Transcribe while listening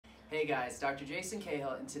Hey guys, Dr. Jason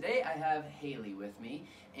Cahill, and today I have Haley with me,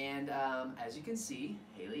 and as you can see,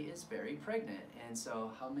 Haley is very pregnant. And so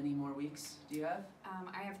how many more weeks do you have?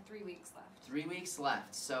 I have 3 weeks left. 3 weeks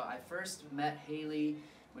left. So I first met Haley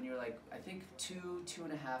when you were like, I think two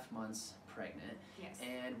and a half months pregnant. Yes.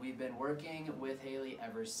 And we've been working with Haley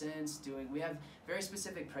ever since. We have very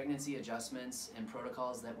specific pregnancy adjustments and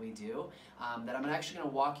protocols that we do that I'm actually going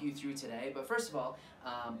to walk you through today. But first of all,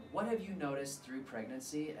 what have you noticed through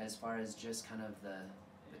pregnancy as far as just kind of the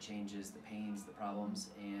changes, the pains, the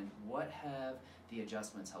problems, and what have the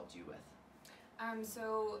adjustments helped you with?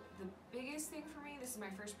 So the biggest thing for me, this is my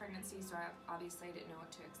first pregnancy, so obviously I didn't know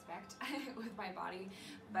what to expect with my body,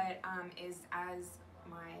 but is as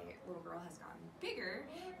my little girl has gotten bigger,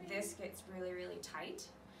 this gets really, really tight.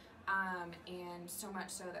 And so much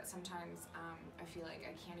so that sometimes I feel like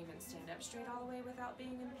I can't even stand up straight all the way without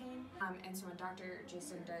being in pain. And so when Dr.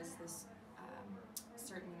 Jason does this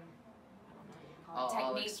certain, I don't know what you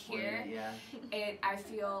call it, technique here, I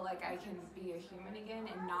feel like I can be a human again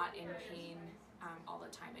and not in pain all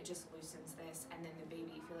the time. It just loosens this, and then the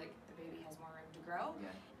baby, I feel like the baby has more room to grow. Yeah.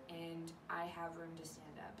 And I have room to stand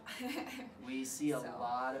up. We see a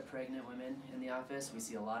lot of pregnant women in the office. We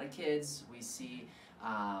see a lot of kids. We see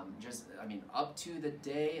up to the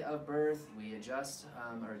day of birth, we adjust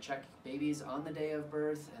or check babies on the day of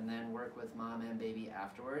birth and then work with mom and baby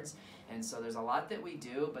afterwards. And so there's a lot that we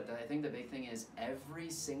do, but I think the big thing is every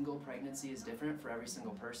single pregnancy is different for every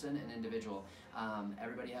single person and individual.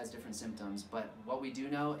 Everybody has different symptoms, but what we do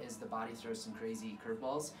know is the body throws some crazy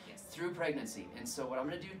curveballs through pregnancy. And so what I'm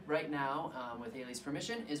going to do right now, with Haley's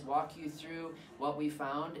permission, is walk you through what we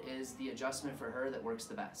found is the adjustment for her that works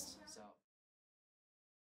the best.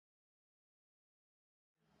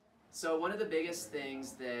 So one of the biggest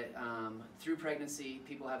things that through pregnancy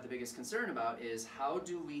people have the biggest concern about is how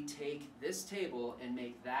do we take this table and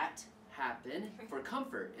make that happen for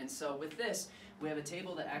comfort. And so with this, we have a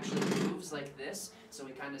table that actually moves like this. So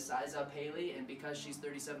we kind of size up Haley, and because she's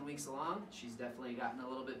 37 weeks along, she's definitely gotten a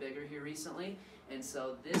little bit bigger here recently. And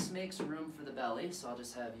so this makes room for the belly. So I'll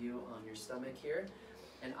just have you on your stomach here.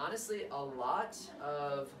 And honestly, a lot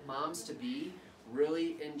of moms-to-be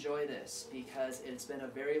really enjoy this because it's been a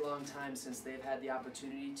very long time since they've had the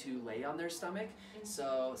opportunity to lay on their stomach.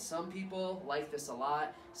 So some people like this a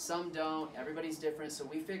lot, some don't. Everybody's different. So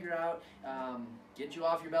we figure out get you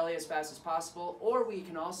off your belly as fast as possible, or we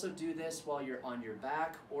can also do this while you're on your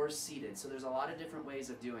back or seated. So there's a lot of different ways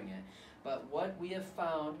of doing it. But what we have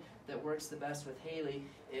found that works the best with Haley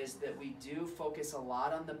is that we do focus a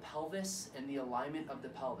lot on the pelvis and the alignment of the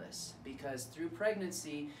pelvis, because through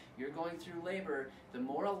pregnancy, you're going through labor, the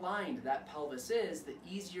more aligned that pelvis is, the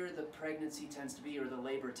easier the pregnancy tends to be or the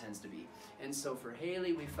labor tends to be. And so for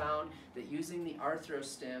Haley, we found that using the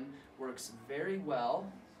arthrostim works very well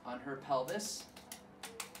on her pelvis.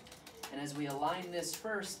 And as we align this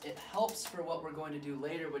first, it helps for what we're going to do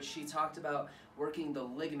later, which she talked about working the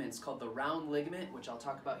ligaments called the round ligament, which I'll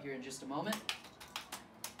talk about here in just a moment.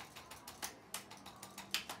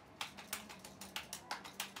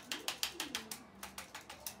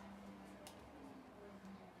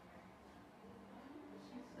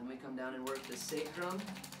 Then we come down and work the sacrum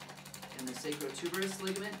and the sacrotuberous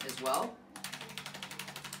ligament as well.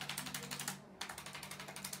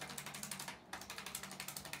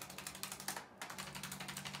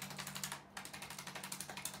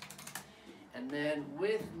 And then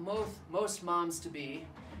with most moms-to-be,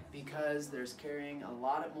 because there's carrying a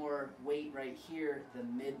lot more weight right here, the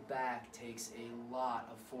mid-back takes a lot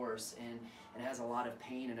of force and it has a lot of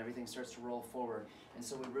pain and everything starts to roll forward. And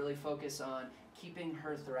so we really focus on keeping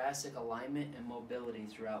her thoracic alignment and mobility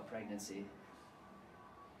throughout pregnancy.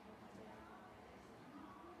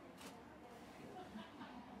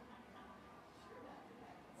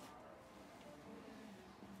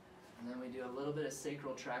 And then we do a little bit of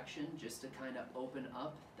sacral traction just to kind of open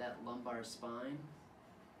up that lumbar spine.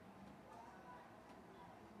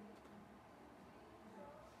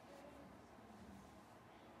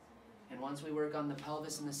 And once we work on the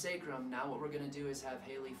pelvis and the sacrum, now what we're going to do is have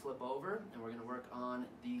Haley flip over, and we're going to work on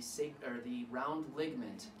the round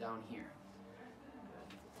ligament down here.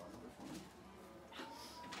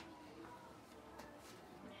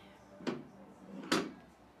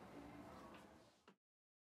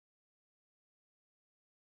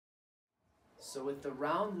 So with the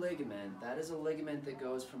round ligament, that is a ligament that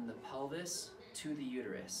goes from the pelvis to the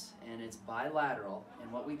uterus, and it's bilateral. And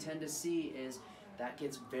what we tend to see is that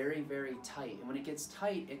gets very, very tight. And when it gets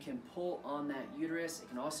tight, it can pull on that uterus. It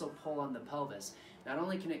can also pull on the pelvis. Not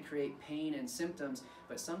only can it create pain and symptoms,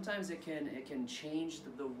 but sometimes it can change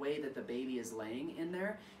the way that the baby is laying in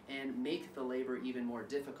there and make the labor even more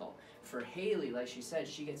difficult. For Haley, like she said,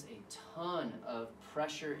 she gets a ton of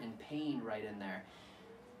pressure and pain right in there.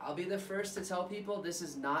 I'll be the first to tell people this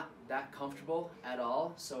is not that comfortable at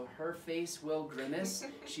all, so her face will grimace.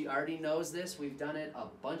 She already knows this. We've done it a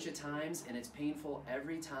bunch of times, and it's painful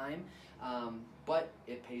every time, but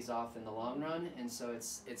it pays off in the long run, and so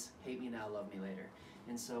it's hate me now, love me later.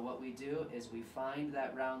 And so what we do is we find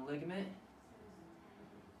that round ligament,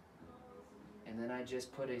 and then I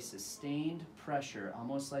just put a sustained pressure,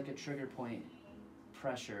 almost like a trigger point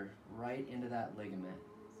pressure, right into that ligament.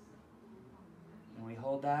 And we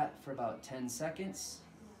hold that for about 10 seconds.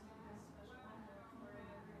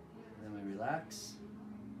 And then we relax.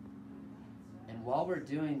 And while we're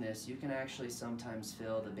doing this, you can actually sometimes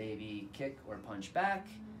feel the baby kick or punch back.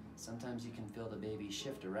 Sometimes you can feel the baby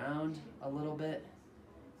shift around a little bit.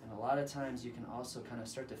 And a lot of times you can also kind of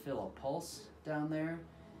start to feel a pulse down there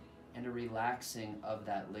and a relaxing of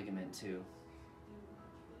that ligament too.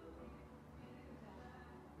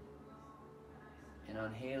 And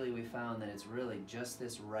on Haley, we found that it's really just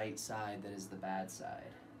this right side that is the bad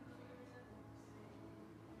side.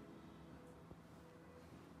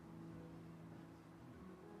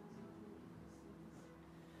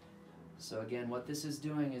 So again, what this is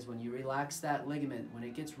doing is when you relax that ligament, when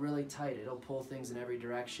it gets really tight, it'll pull things in every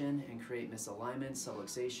direction and create misalignment,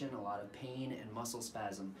 subluxation, a lot of pain, and muscle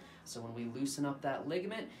spasm. So when we loosen up that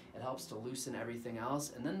ligament, it helps to loosen everything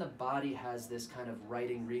else. And then the body has this kind of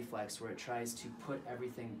righting reflex where it tries to put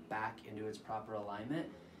everything back into its proper alignment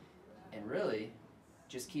and really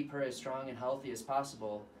just keep her as strong and healthy as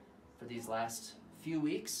possible for these last few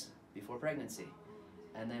weeks before pregnancy.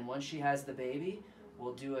 And then once she has the baby,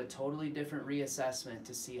 we'll do a totally different reassessment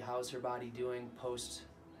to see how's her body doing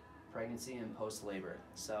post-pregnancy and post-labor.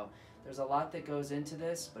 So there's a lot that goes into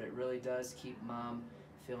this, but it really does keep mom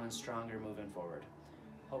feeling stronger moving forward.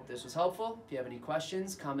 Hope this was helpful. If you have any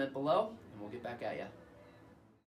questions, comment below, and we'll get back at you.